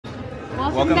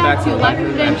Welcome back to Life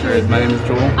Adventures. My name is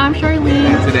Joel. I'm Charlene.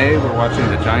 And today we're watching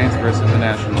the Giants versus the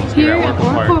Nationals here at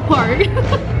Oracle Park.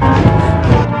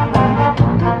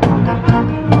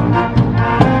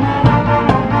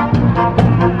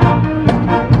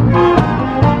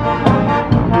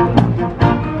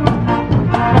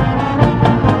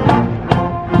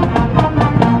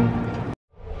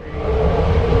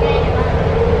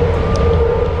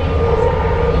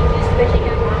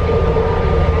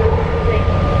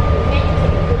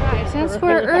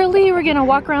 We're gonna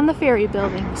walk around the ferry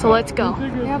building, so let's go.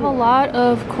 We have a lot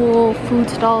of cool food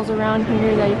stalls around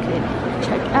here that you can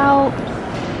check out.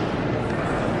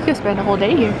 You can spend a whole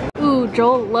day here. Ooh,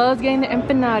 Joel loves getting the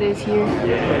empanadas here.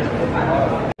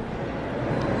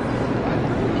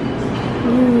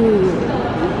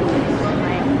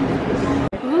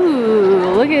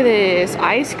 Ooh, look at this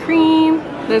ice cream.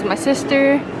 There's my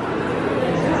sister.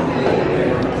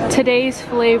 Today's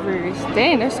flavors.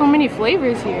 Dang, there's so many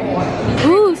flavors here.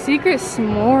 Ooh, secret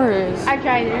s'mores. I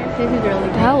tried it. This is really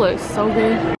good. That looks so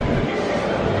good.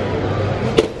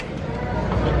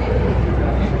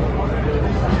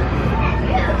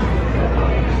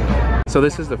 So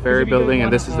this is the ferry building,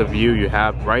 and this is the view you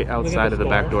have right outside of the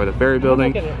back door of the ferry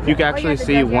building. You can actually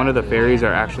see one of the ferries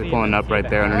are actually pulling up right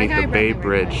there underneath the Bay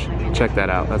Bridge. Check that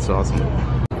out. That's awesome.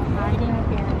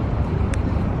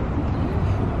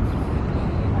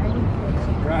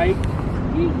 Right.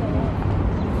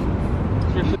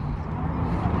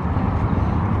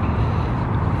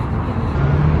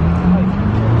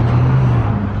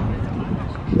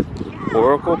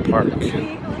 Oracle Park.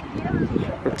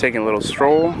 We're taking a little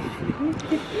stroll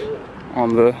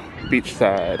on the beach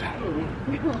side.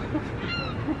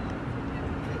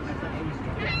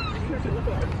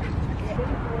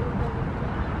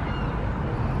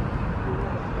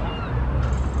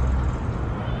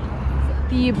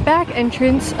 The back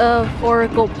entrance of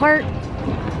Oracle Park.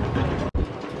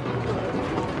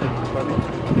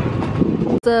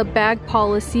 The bag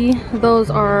policy, those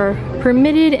are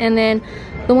permitted, and then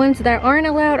the ones that aren't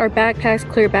allowed are backpacks,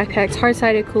 clear backpacks,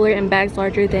 hard-sided cooler, and bags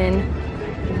larger than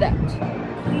that.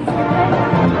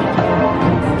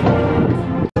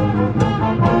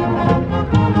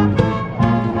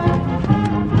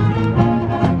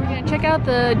 We're gonna check out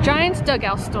the Giants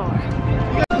dugout store.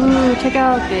 Ooh, check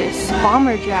out this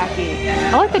bomber jacket.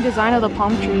 I like the design of the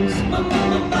palm trees.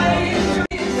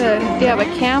 They have a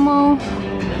camo.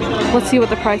 Let's see what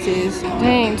the price is.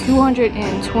 Dang,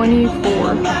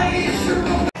 $224.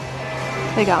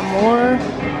 They got more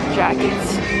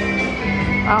jackets.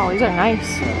 Wow, these are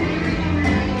nice.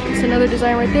 Just another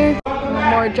design right there.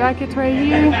 More jackets right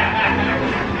here.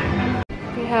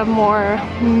 We have more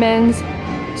men's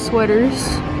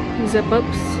sweaters,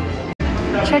 zip-ups.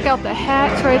 Check out the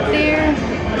hats right there.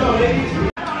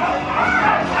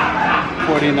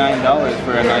 $49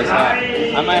 for a nice hat.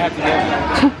 I might have to get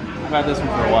one. I've had this one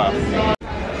for a while.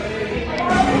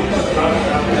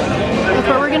 That's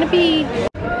where we're gonna be.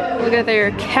 Look at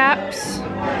their caps.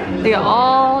 They got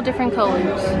all different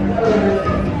colors.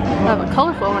 I have a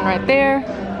colorful one right there.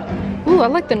 Ooh, I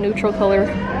like the neutral color.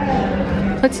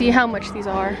 Let's see how much these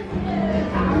are.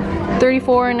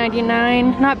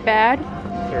 $34.99, not bad.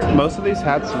 Most of these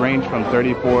hats range from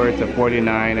 $34 to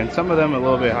 $49, and some of them a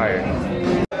little bit higher.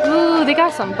 Ooh, they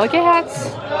got some bucket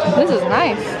hats. This is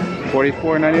nice.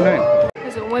 $44.99.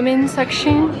 There's a women's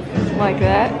section like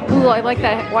that. Ooh, I like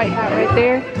that white hat right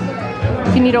there.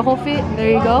 If you need a whole fit, there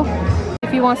you go.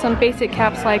 If you want some basic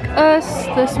caps like us,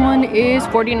 this one is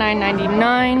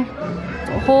 $49.99. It's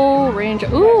a whole range.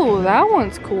 Ooh, that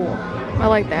one's cool. I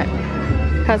like that.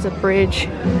 Has a bridge.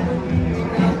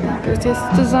 There's this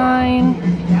design.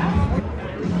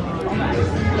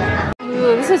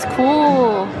 Ooh, this is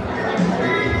cool.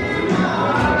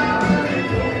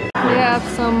 We have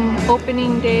some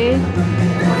opening day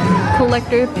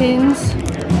collector pins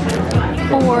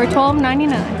for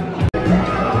 $12.99.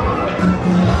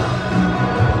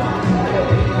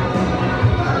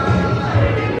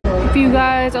 If you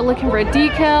guys are looking for a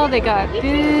decal, they got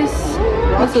this.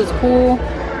 This is cool.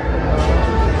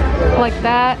 I like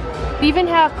that. They even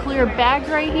have clear bags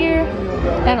right here,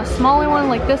 and a smaller one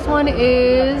like this one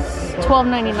is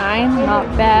 $12.99. Not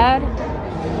bad.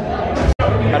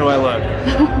 How do I look?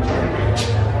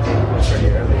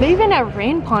 They even have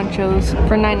rain ponchos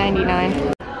for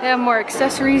 $9.99. They have more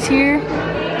accessories here.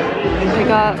 They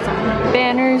got some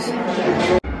banners.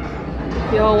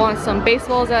 Y'all want some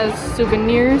baseballs as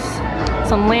souvenirs.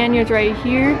 Some lanyards right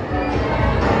here.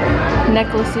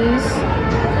 Necklaces.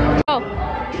 Oh.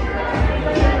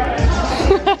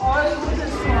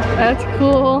 That's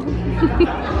cool.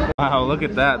 Wow, look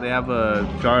at that. They have a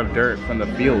jar of dirt from the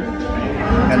field.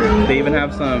 And they even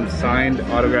have some signed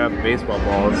autographed baseball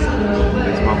balls.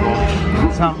 Baseball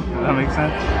balls. That makes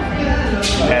sense.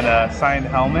 And a signed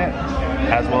helmet,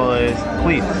 as well as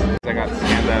cleats. I got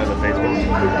scanned out of the baseball.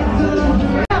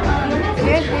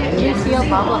 You see a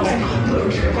bubble.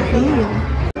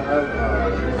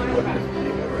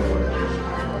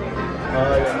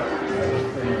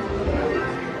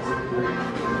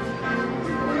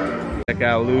 Check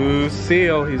out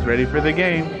Lucille, he's ready for the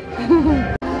game.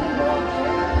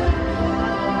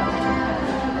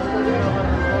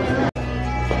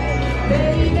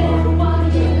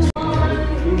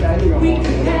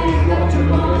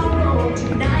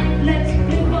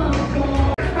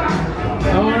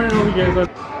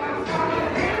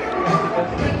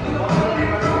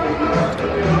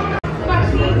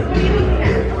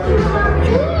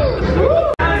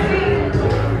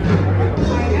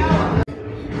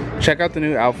 Check out the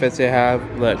new outfits they have.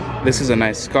 Look, this is a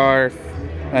nice scarf,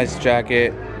 nice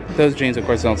jacket. Those jeans, of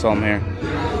course, don't sell them here.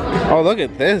 Oh, look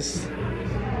at this.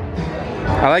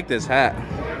 I like this hat.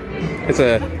 It's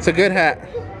a good hat.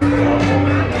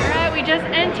 Alright, we just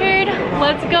entered.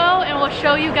 Let's go and we'll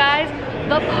show you guys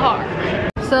the park.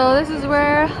 So this is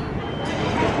where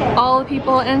all the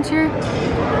people enter.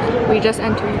 We just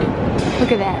entered.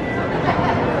 Look at that.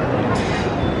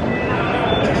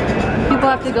 People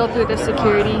have to go through the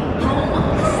security.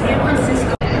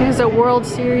 Here's the World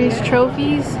Series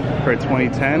trophies. For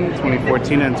 2010,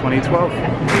 2014, and 2012.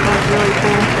 That's really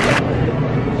cool.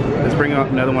 Let's bring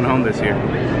another one home this year.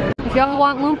 If y'all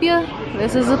want lumpia,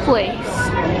 this is the place.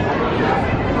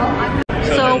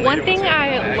 So one thing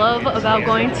I love about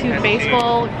going to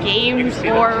baseball games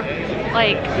or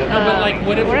like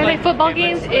what are they, football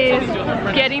games, is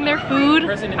getting their food.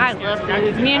 I love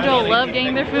food. Me and Joel love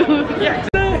getting their food.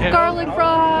 Garlic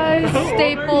fries,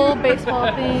 staple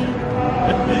baseball thing.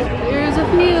 Here's a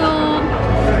few.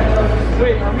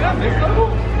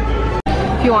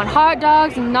 If you want hot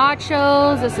dogs and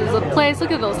nachos, this is the place.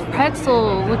 Look at those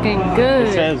pretzels, looking good.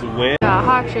 It says with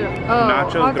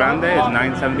nachos grande is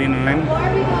 $9.79.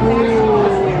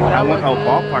 I want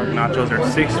ballpark nachos are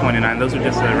 $6.29. Those are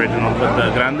just the original, but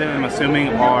the grande, I'm assuming,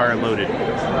 are loaded.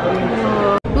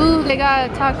 Ooh, they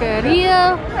got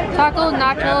taqueria, tacos,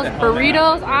 nachos,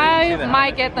 burritos. I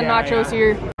might get the nachos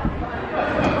here.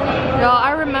 Y'all,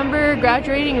 I remember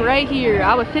graduating right here.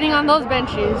 I was sitting on those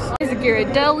benches. There's a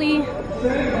Ghirardelli.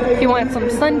 If you want some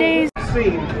sundaes.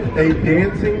 A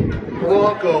dancing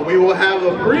Bronco. We will have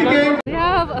a pregame. We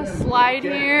have a slide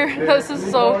here. This is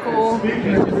so cool.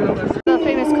 The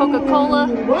famous Coca-Cola.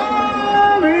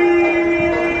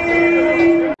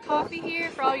 Coffee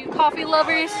here for all you coffee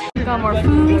lovers. We got more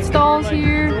food stalls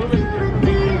here.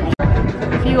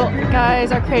 If you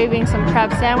guys are craving some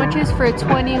crab sandwiches for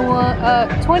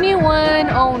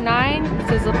 $21.09,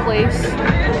 this is a place.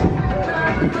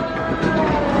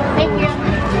 Thank you.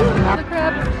 The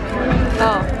crab.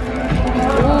 Oh.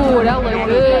 Ooh, that looks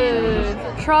good.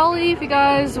 Trolley, if you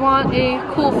guys want a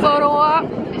cool photo op.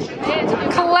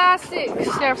 Classic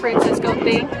San Francisco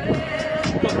thing.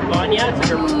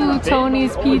 Ooh,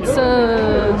 Tony's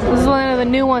Pizza. This is one of the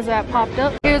new ones that popped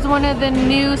up. Here's one of the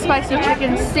new spicy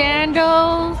chicken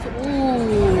sandals.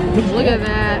 Ooh, look at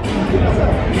that.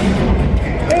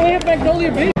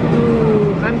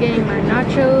 Ooh, I'm getting my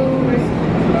nachos.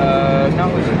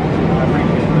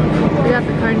 We got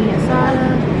the carne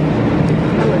asada.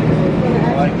 I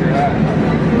like your hat.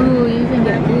 Ooh, you can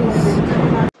get this.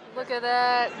 Look at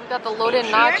that. We got the loaded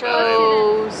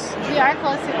nachos. We are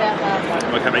close to that level.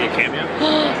 What, can I make a cameo?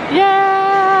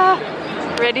 Yeah!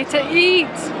 Ready to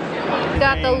eat. We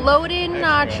got the loaded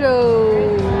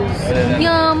nachos.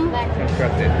 Yum.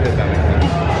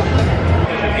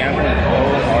 Gambling so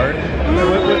hard.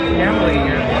 What's gambling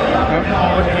here?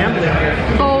 What's gambling here?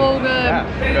 So good.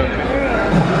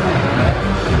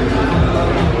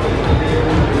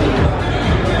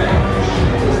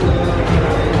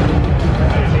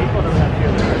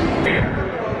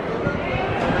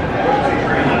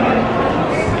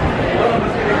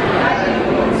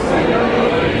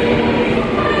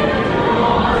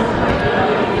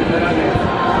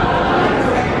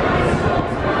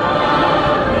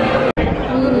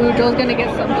 Ooh, Joel's gonna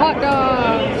get some hot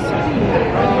dogs.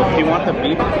 Do you want the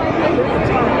beef?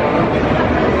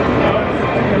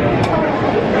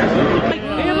 They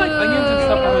have like onions and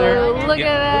stuff over there. Look at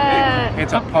that.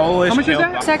 It's a Polish. How much is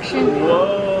that? Section.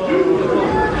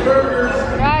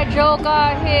 Right, Joel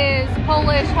got his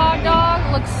Polish hot dog.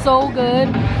 Looks so good.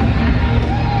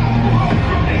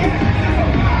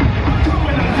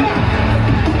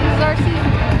 Darcy.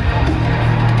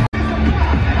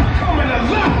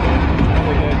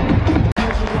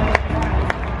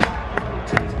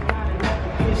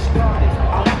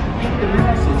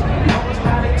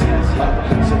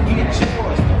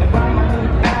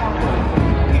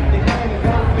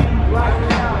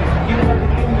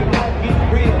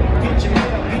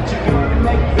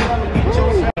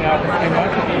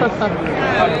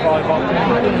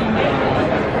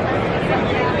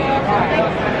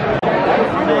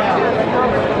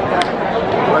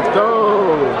 Let's go!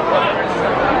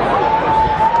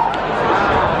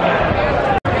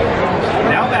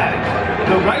 Now batting,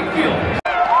 the right fielder.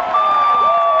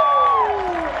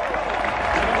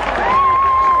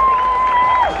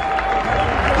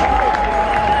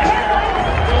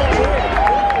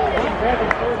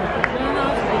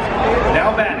 Now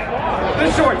batting, the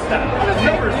shortstop,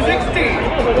 number 16,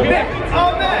 Nick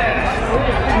Ahmed.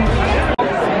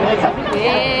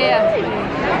 Yeah.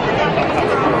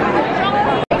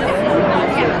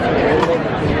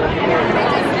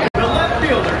 The left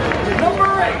fielder, number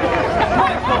 8,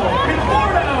 Michael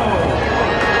Conforto.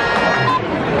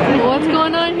 What's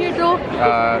going on here, Joel?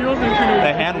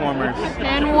 The hand warmers.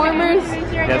 Hand warmers.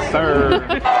 Yes, sir.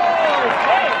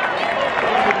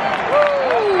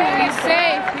 Woo, he's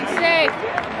safe. He's safe.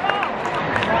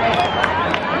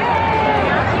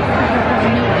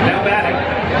 Now batting,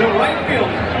 the right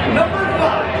fielder, number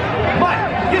 5, Mike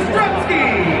Yastrzemski.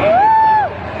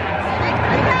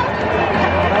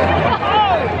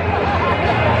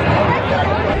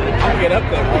 Get up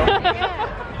there, bro.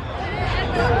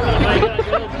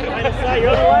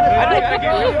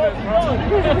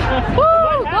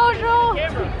 Woo, go, Joel.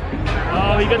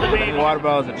 Oh, you got the baby.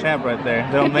 Waterball is a champ right there.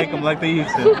 They don't make them like they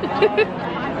used to.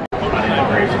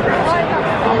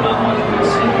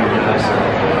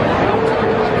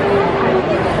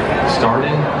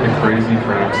 Starting the Crazy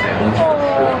Crab sandwich for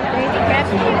sure.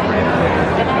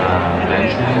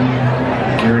 Mentioning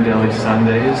Ghirardelli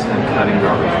Sundays and cutting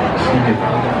garbage. You get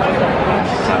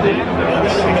Sunday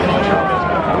noodles.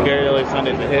 Ghirardelli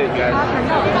Sunday's a hit, guys.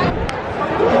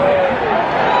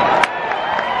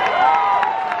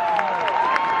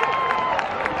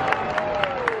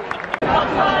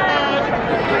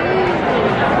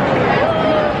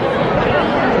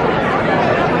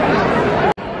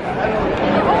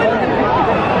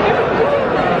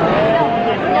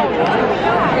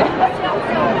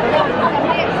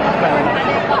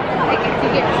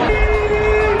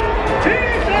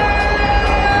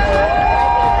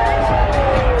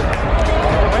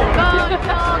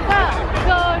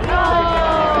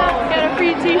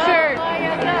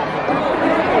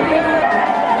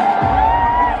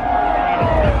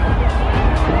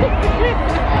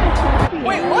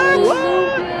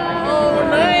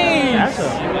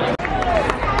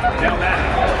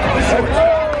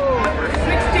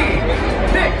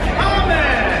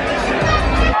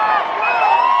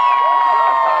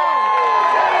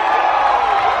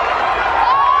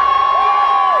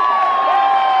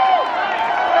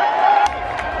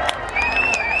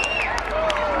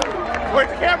 Where's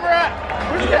the camera at?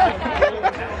 Where's the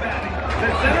camera? The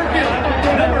center fielder,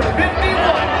 number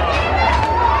 51.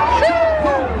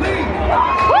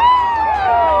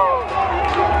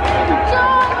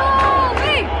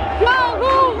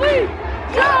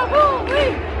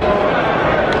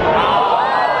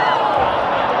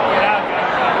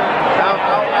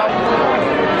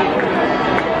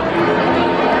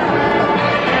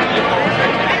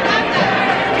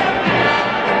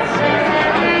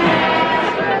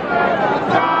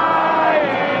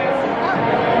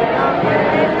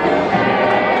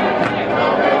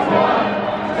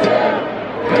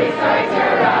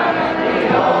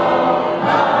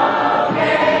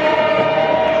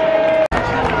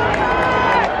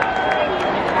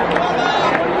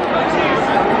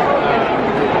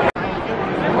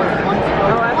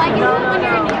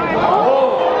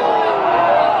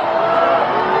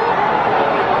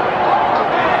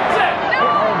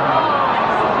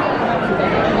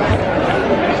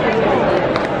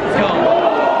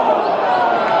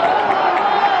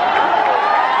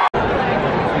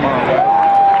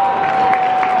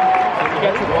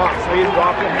 So you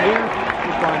walk in here,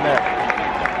 he's going there.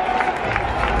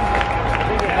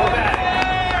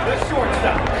 The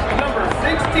shortstop, number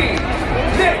 16,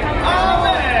 Nick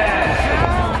Ahmed.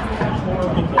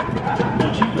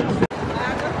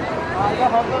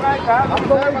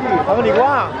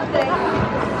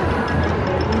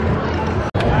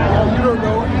 You don't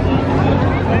know.